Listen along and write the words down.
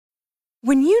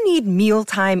When you need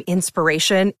mealtime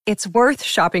inspiration, it's worth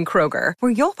shopping Kroger,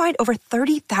 where you'll find over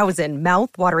 30,000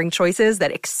 mouth-watering choices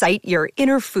that excite your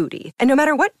inner foodie. And no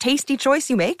matter what tasty choice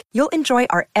you make, you'll enjoy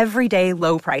our everyday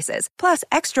low prices, plus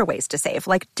extra ways to save,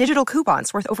 like digital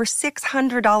coupons worth over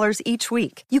 $600 each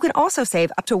week. You can also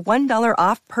save up to $1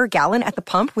 off per gallon at the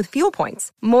pump with fuel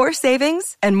points. More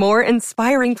savings and more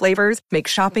inspiring flavors make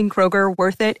shopping Kroger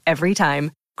worth it every time.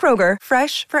 Kroger,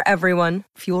 fresh for everyone.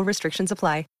 Fuel restrictions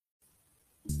apply.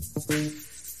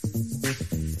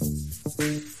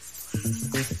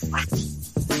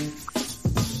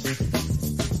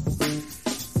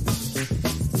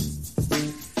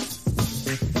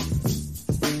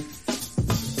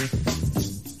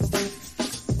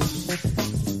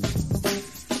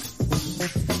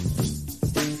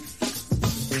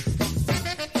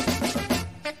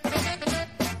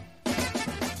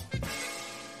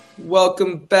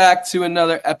 Welcome back to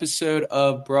another episode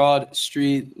of Broad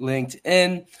Street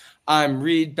Linc'd-In. I'm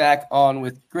Reed, back on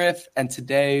with Griff, and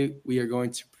today we are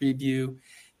going to preview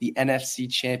the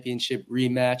NFC Championship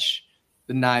rematch,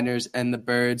 the Niners and the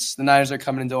Birds. The Niners are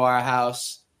coming into our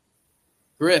house.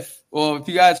 Griff, well, if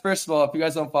you guys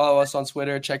don't follow us on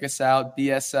Twitter, check us out,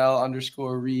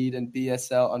 BSL_Reed and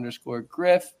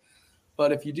BSL_Griff.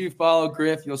 But if you do follow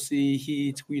Griff, you'll see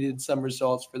he tweeted some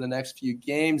results for the next few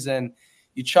games, and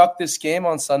you chalked this game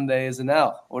on Sunday as an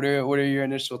L. What are your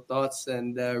initial thoughts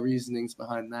and reasonings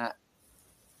behind that?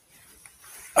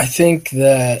 I think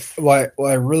that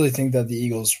I really think that the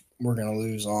Eagles were going to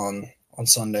lose on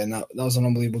Sunday, and that was an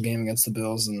unbelievable game against the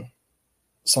Bills. And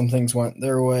some things went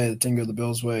their way, it didn't go the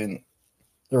Bills' way, and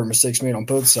there were mistakes made on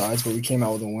both sides, but we came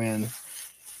out with a win.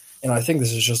 And I think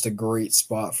this is just a great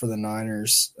spot for the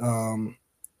Niners.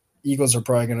 Eagles are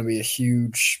probably going to be a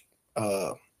huge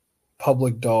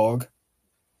public dog.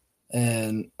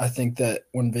 And I think that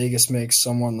when Vegas makes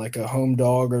someone like a home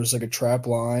dog or it's like a trap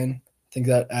line, I think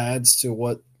that adds to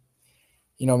what,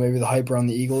 maybe the hype around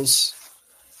the Eagles.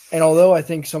 And although I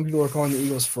think some people are calling the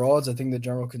Eagles frauds, I think the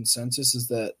general consensus is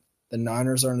that the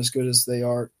Niners aren't as good as they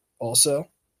are also.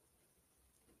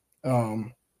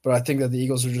 But I think that the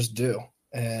Eagles are just due.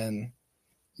 And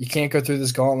you can't go through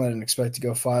this gauntlet and expect to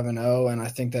go 5-0. And I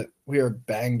think that we are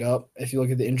banged up. If you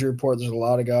look at the injury report, there's a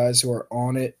lot of guys who are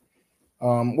on it.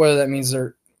 Whether that means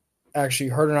they're actually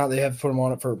hurt or not, they have to put them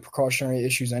on it for precautionary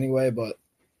issues anyway. But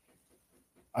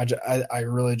I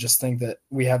really just think that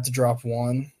we have to drop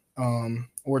one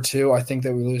or two. I think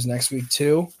that we lose next week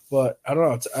too. But I don't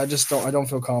know. I don't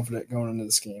feel confident going into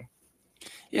this game.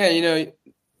 Yeah,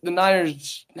 the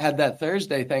Niners had that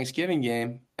Thursday Thanksgiving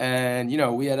game, and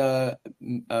we had the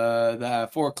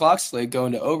 4:00 slate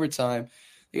going to overtime.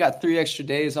 They got 3 extra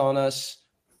days on us.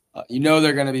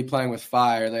 They're going to be playing with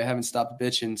fire. They haven't stopped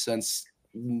bitching since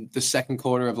the second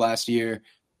quarter of last year.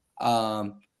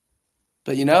 But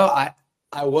I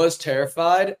was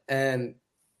terrified, and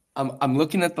I'm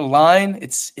looking at the line.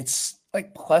 It's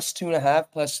like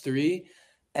 +2.5, +3,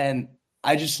 and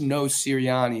I just know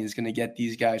Sirianni is going to get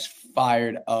these guys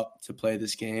fired up to play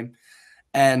this game.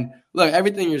 And look,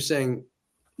 everything you're saying,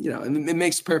 it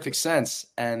makes perfect sense.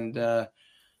 And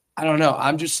I don't know.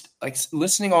 I'm just like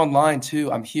listening online too.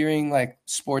 I'm hearing like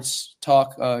sports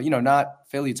talk, not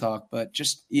Philly talk, but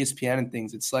just ESPN and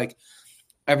things. It's like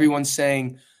everyone's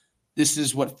saying this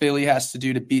is what Philly has to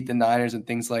do to beat the Niners and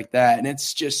things like that. And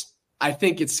it's just, I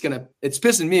think it's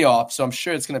pissing me off. So I'm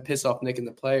sure it's going to piss off Nick and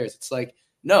the players. It's like,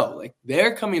 no, like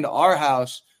they're coming to our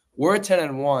house. We're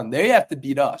 10-1. They have to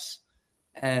beat us.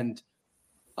 And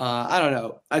I don't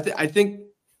know. I think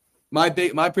my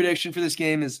prediction for this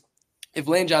game is, if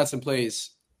Lane Johnson plays,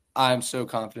 I'm so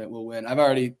confident we'll win. I've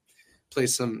already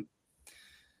placed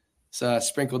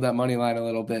sprinkled that money line a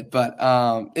little bit. But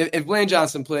if Lane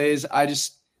Johnson plays,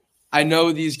 I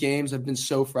know these games have been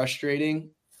so frustrating,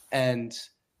 and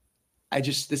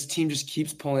this team just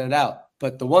keeps pulling it out.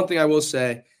 But the one thing I will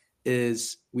say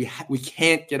is we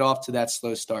can't get off to that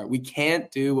slow start. We can't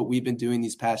do what we've been doing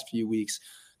these past few weeks,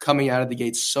 coming out of the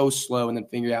gate so slow and then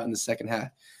figure it out in the second half.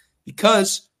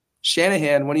 Because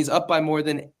Shanahan, when he's up by more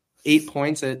than 8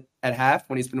 points at half,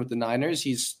 when he's been with the Niners,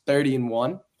 he's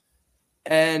 30-1.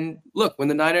 And look, when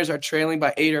the Niners are trailing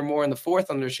by 8 or more in the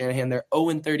fourth under Shanahan, they're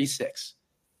 0-36.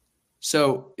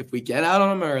 So if we get out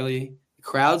on them early, the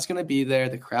crowd's going to be there.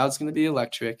 The crowd's going to be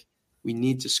electric. We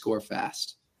need to score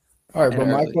fast. All right, but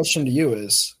my question to you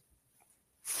is,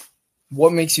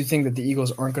 what makes you think that the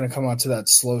Eagles aren't going to come out to that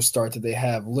slow start that they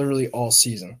have literally all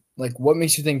season? Like, what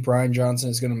makes you think Brian Johnson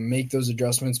is going to make those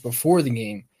adjustments before the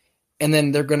game, and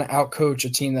then they're going to outcoach a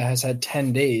team that has had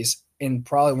 10 days and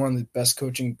probably one of the best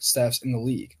coaching staffs in the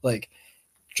league? Like,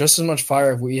 just as much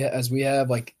fire as we have,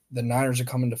 like, the Niners are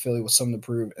coming to Philly with something to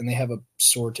prove, and they have a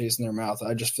sore taste in their mouth.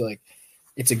 I just feel like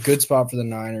it's a good spot for the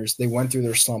Niners. They went through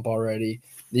their slump already.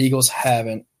 The Eagles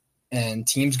haven't, and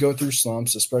teams go through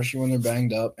slumps, especially when they're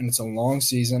banged up, and it's a long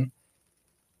season.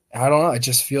 I don't know. It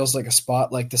just feels like a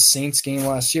spot like the Saints game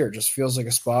last year. It just feels like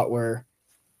a spot where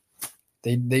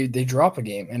they drop a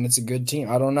game, and it's a good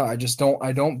team. I don't know.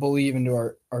 I don't believe into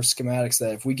our schematics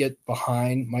that if we get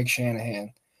behind Mike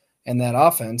Shanahan and that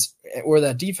offense or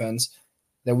that defense,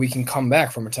 that we can come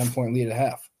back from a 10-point lead at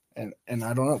half. And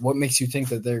I don't know. What makes you think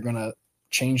that they're going to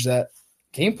change that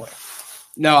game plan?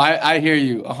 No, I hear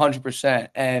you 100%.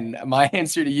 And my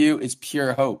answer to you is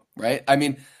pure hope, right? I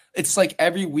mean, it's like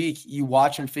every week you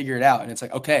watch and figure it out. And it's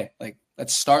like, okay, like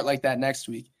let's start like that next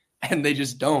week. And they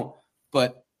just don't.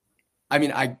 But I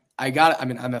mean, I'm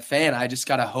a fan. I just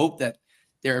got to hope that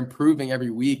they're improving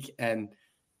every week. And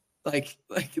like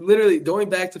literally going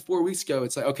back to 4 weeks ago,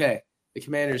 it's like, okay, the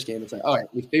Commanders game, it's like, all right,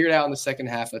 we figured it out in the second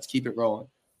half. Let's keep it rolling.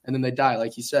 And then they die,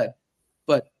 like you said.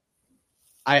 But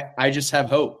I just have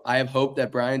hope. I have hope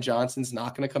that Brian Johnson's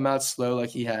not going to come out slow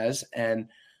like he has. And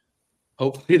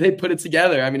hopefully they put it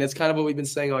together. I mean, it's kind of what we've been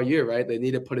saying all year, right? They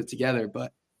need to put it together.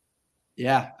 But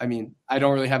yeah, I mean, I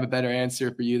don't really have a better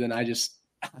answer for you than I just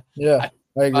I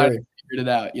agree. Figured it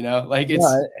out, like it's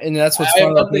and that's what's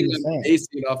fun about being a fan. Basing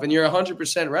it off, and you're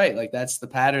 100% right. Like that's the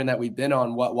pattern that we've been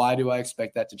on. Why do I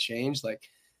expect that to change? Like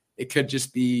it could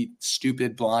just be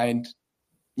stupid, blind.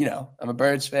 I'm a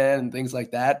Birds fan and things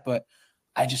like that, but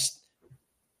I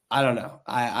don't know.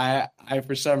 I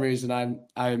for some reason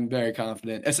I'm very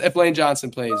confident. If Lane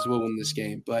Johnson plays, we'll win this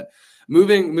game. But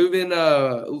moving,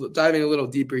 diving a little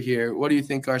deeper here. What do you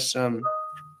think are some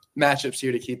matchups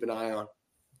here to keep an eye on?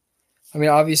 I mean,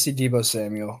 obviously Deebo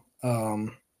Samuel,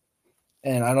 and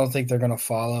I don't think they're going to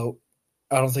follow.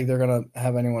 I don't think they're going to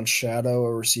have anyone shadow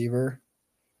a receiver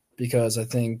because I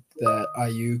think that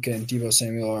Ayuk and Deebo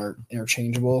Samuel are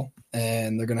interchangeable,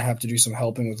 and they're going to have to do some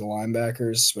helping with the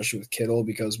linebackers, especially with Kittle,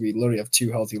 because we literally have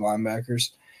two healthy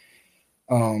linebackers.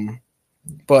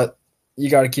 But you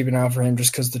got to keep an eye out for him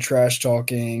just because the trash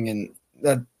talking and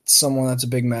that's a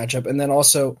big matchup. And then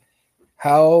also,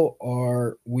 how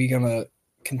are we going to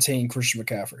contain Christian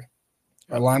McCaffrey?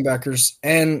 Our linebackers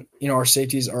and our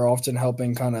safeties are often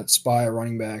helping kind of spy a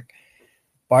running back.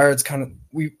 Byard's kind of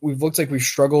we've looked like we've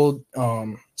struggled,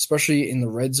 especially in the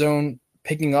red zone,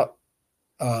 picking up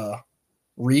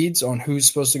reads on who's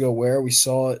supposed to go where. We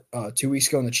saw it 2 weeks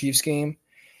ago in the Chiefs game.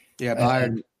 Yeah,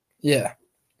 Byard. Yeah.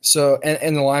 So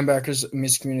and the linebackers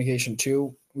miscommunication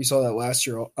too. We saw that last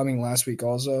week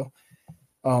also.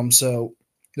 So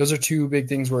those are two big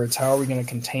things where it's how are we going to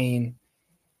contain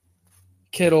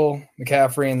Kittle,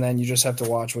 McCaffrey, and then you just have to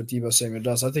watch what Deebo Samuel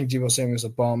does. I think Deebo Samuel is a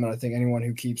bum, and I think anyone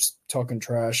who keeps talking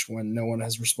trash when no one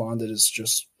has responded is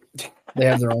just they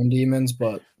have their own demons,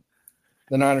 but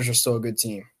the Niners are still a good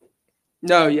team.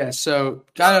 No, yeah. So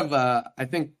kind of I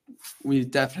think we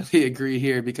definitely agree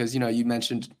here because, you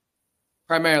mentioned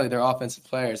primarily their offensive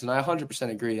players, and I 100%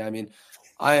 agree. I mean,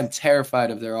 I am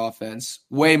terrified of their offense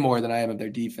way more than I am of their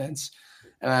defense.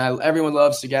 And everyone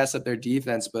loves to gas up their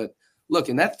defense, but look,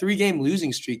 in that 3-game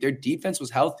losing streak, their defense was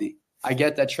healthy. I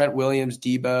get that Trent Williams,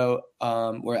 Deebo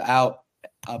were out,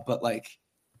 but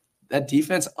that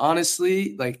defense,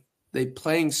 honestly, they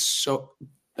playing so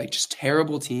just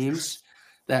terrible teams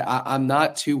that I'm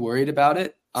not too worried about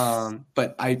it.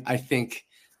 But I think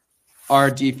our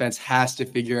defense has to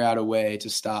figure out a way to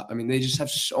stop. I mean, they just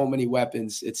have so many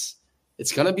weapons. It's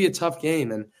going to be a tough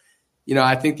game, and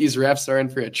I think these refs are in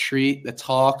for a treat. The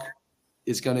talk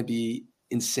is going to be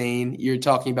insane. You're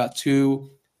talking about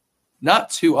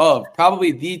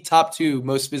probably the top 2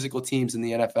 most physical teams in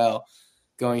the NFL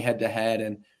going head to head.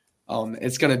 And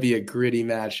it's going to be a gritty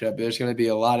matchup. There's going to be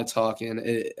a lot of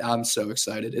talking. I'm so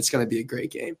excited. It's going to be a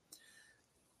great game.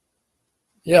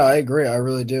 Yeah, I agree. I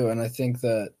really do. And I think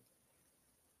that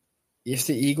if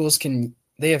the Eagles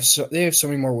they have so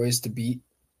many more ways to beat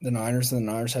the Niners than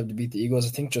the Niners have to beat the Eagles, I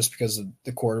think just because of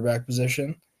the quarterback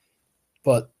position.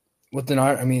 But with the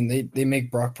Niners, I mean, they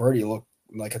make Brock Purdy look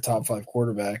like a top 5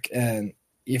 quarterback. And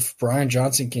if Brian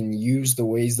Johnson can use the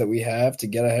ways that we have to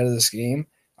get ahead of this game,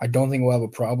 I don't think we'll have a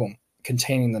problem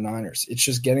containing the Niners. It's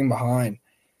just getting behind.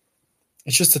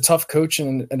 It's just a tough coach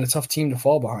and a tough team to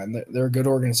fall behind. They're a good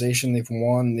organization. They've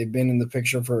won. They've been in the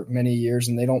picture for many years,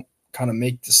 and they don't kind of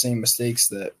make the same mistakes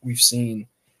that we've seen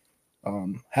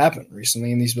happen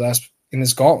recently in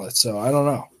this gauntlet. So I don't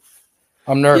know.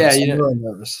 I'm nervous. I'm really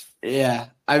nervous. Yeah.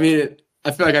 I mean,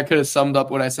 I feel like I could have summed up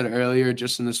what I said earlier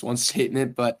just in this one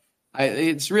statement, but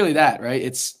it's really that,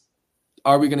 right?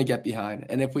 Are we going to get behind?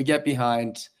 And if we get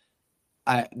behind,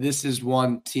 this is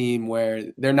one team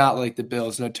where they're not like the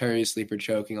Bills notoriously for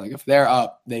choking. Like if they're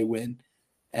up, they win.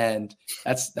 And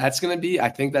that's going to be, I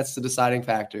think that's the deciding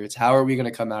factor. It's how are we going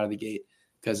to come out of the gate?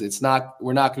 Because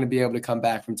we're not going to be able to come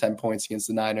back from 10 points against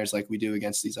the Niners like we do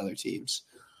against these other teams.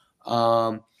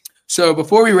 So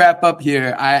before we wrap up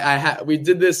here, we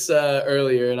did this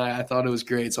earlier and I thought it was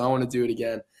great. So I want to do it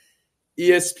again.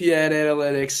 ESPN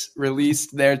Analytics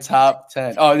released their top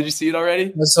 10. Oh, did you see it already?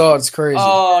 I saw it. It's crazy.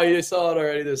 Oh, you saw it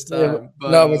already this time.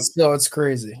 Yeah, but still, it's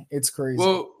crazy. It's crazy.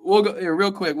 We'll go here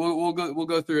real quick. We'll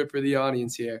go through it for the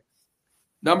audience here.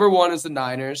 Number 1 is the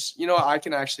Niners. You know, I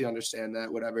can actually understand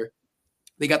that. Whatever.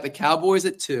 They got the Cowboys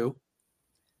at 2.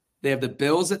 They have the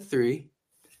Bills at 3.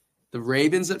 The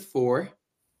Ravens at 4.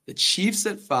 The Chiefs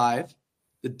at 5.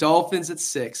 The Dolphins at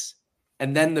 6.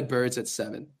 And then the Birds at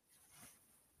 7.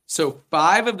 So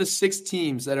 5 of the 6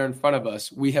 teams that are in front of us,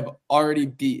 we have already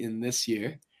beaten this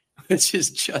year, which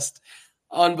is just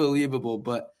unbelievable.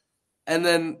 And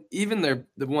then even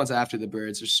the ones after the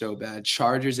Birds are so bad.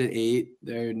 Chargers at 8,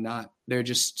 they're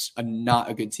just not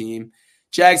a good team.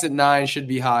 Jags at 9 should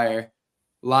be higher.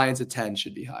 Lions at 10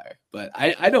 should be higher. But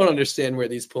I don't understand where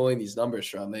he's pulling these numbers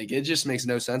from. Like it just makes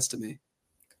no sense to me.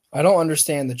 I don't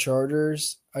understand the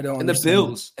Chargers. I don't understand the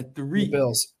Bills at 3. The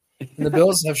Bills. And the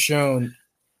Bills have shown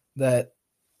that,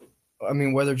 I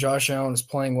mean, whether Josh Allen is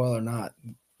playing well or not,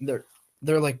 they're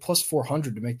like plus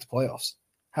 400 to make the playoffs.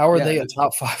 How are they a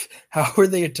top 5? How are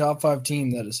they a top 5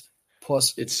 team that is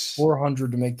plus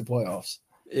 400 to make the playoffs?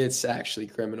 It's actually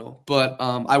criminal. But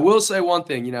I will say one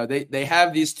thing. You know, they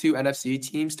have these 2 NFC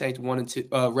teams ranked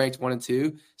 1 and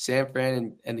 2, San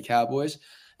Fran and the Cowboys.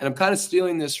 And I'm kind of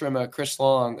stealing this from Chris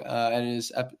Long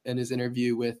in his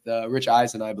interview with Rich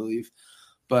Eisen, I believe.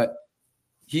 But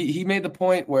he made the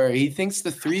point where he thinks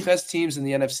the 3 best teams in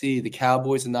the NFC, the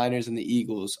Cowboys, the Niners, and the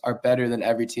Eagles, are better than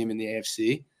every team in the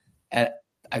AFC. And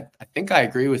I think I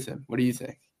agree with him. What do you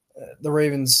think? The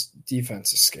Ravens'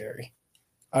 defense is scary.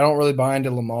 I don't really buy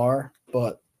into Lamar,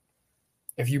 but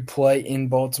if you play in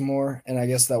Baltimore, and I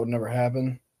guess that would never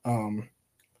happen,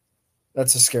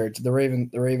 that's a scary. The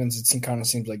Ravens, it kind of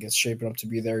seems like it's shaping up to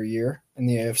be their year in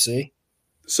the AFC.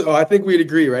 So I think we'd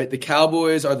agree, right? The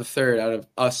Cowboys are the 3rd out of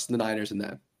us, the Niners, and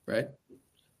them, right?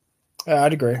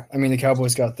 I'd agree. I mean, the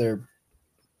Cowboys got their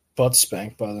butts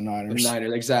spanked by the Niners. The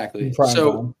Niners, exactly.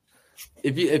 So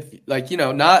if like, you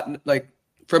know, not like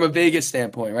from a Vegas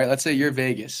standpoint, right? Let's say you're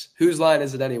Vegas. Whose line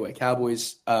is it anyway?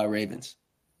 Cowboys, Ravens.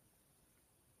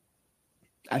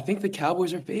 I think the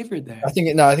Cowboys are favored there. I think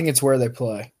it's where they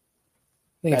play.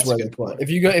 I think it's where they play.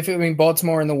 Point.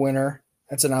 Baltimore in the winter,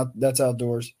 that's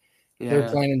outdoors. Yeah. They're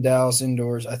playing in Dallas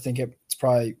indoors. I think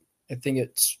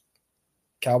it's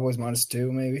Cowboys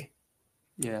 -2 maybe.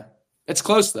 Yeah. It's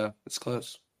close though. It's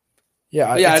close.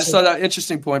 Yeah. I just saw that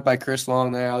interesting point by Chris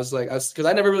Long there. Because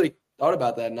I never really thought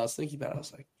about that, and I was thinking about it. I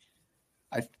was like,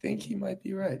 I think he might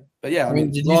be right. But yeah, I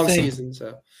mean long season.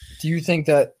 So, do you think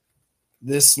that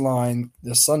this line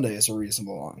this Sunday is a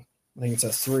reasonable line? I think it's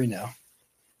at 3 now.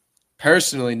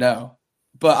 Personally, no.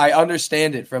 But I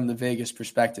understand it from the Vegas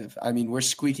perspective. I mean, we're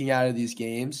squeaking out of these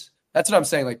games. That's what I'm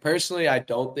saying. Like, personally, I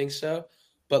don't think so.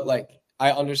 But, like,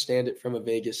 I understand it from a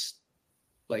Vegas,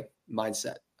 like,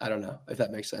 mindset. I don't know if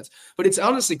that makes sense. But it's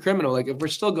honestly criminal. Like, if we're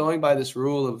still going by this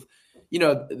rule of, you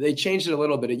know, they changed it a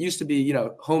little bit. It used to be, you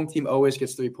know, home team always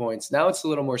gets 3 points. Now it's a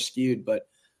little more skewed. But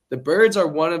the Birds are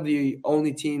one of the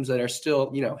only teams that are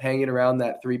still, you know, hanging around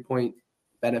that 3-point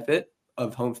benefit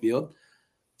of home field.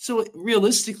 So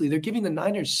realistically, they're giving the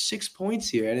Niners 6 points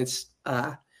here, and it's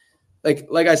like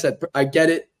I said, I get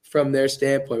it from their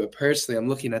standpoint, but personally, I'm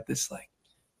looking at this like,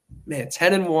 man,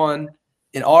 10-1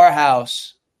 in our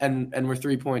house, and we're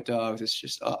 3-point dogs. It's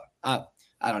just I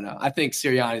don't know. I think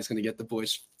Sirianni is going to get the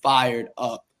boys fired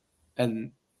up,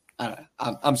 and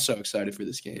I'm so excited for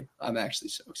this game. I'm actually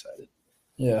so excited.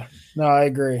 Yeah, no, I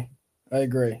agree.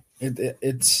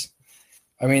 It's.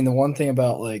 I mean, the one thing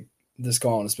about like this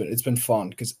going, it's been fun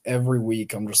because every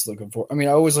week I'm just looking for. I mean,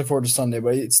 I always look forward to Sunday,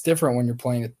 but it's different when you're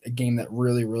playing a game that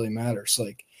really, really matters.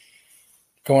 Like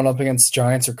going up against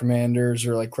Giants or Commanders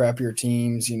or like crappier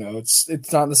teams. You know, it's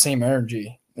not the same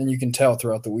energy, and you can tell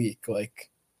throughout the week. Like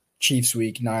Chiefs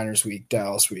week, Niners week,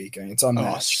 Dallas week. I mean, it's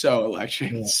unmatched. So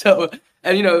electric. Yeah. So,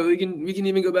 and you know, we can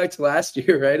even go back to last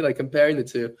year, right? Like comparing the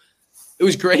two. It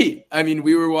was great. I mean,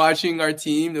 we were watching our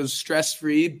team. It was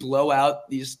stress-free, blow out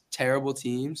these terrible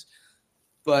teams.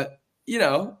 But, you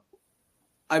know,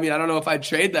 I mean, I don't know if I'd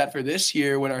trade that for this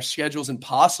year when our schedule's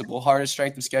impossible, hardest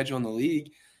strength of schedule in the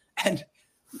league. And,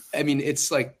 I mean,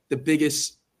 it's like the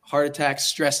biggest heart attack,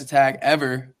 stress attack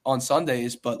ever on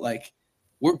Sundays. But, like,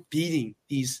 we're beating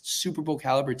these Super Bowl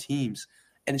caliber teams.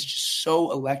 And it's just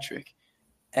so electric.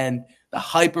 and the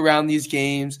hype around these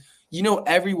games. You know,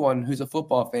 everyone who's a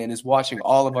football fan is watching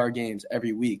all of our games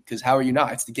every week because how are you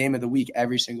not? It's the game of the week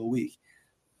every single week.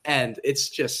 And it's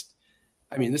just,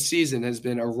 I mean, this season has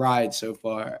been a ride so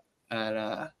far.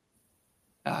 And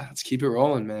let's keep it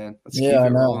rolling, man. Let's keep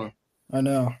it rolling. I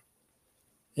know.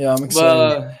 Yeah, I'm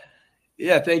excited.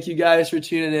 Well, thank you guys for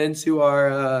tuning in to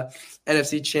our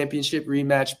NFC Championship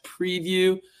rematch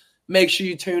preview. Make sure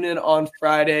you tune in on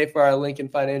Friday for our Lincoln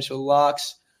Financial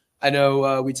Locks. I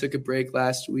know we took a break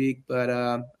last week, but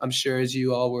I'm sure as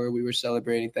you all were, we were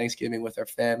celebrating Thanksgiving with our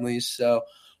families. So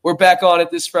we're back on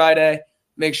it this Friday.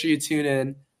 Make sure you tune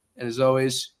in. And as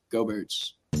always, go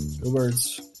Birds. Go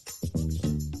Birds.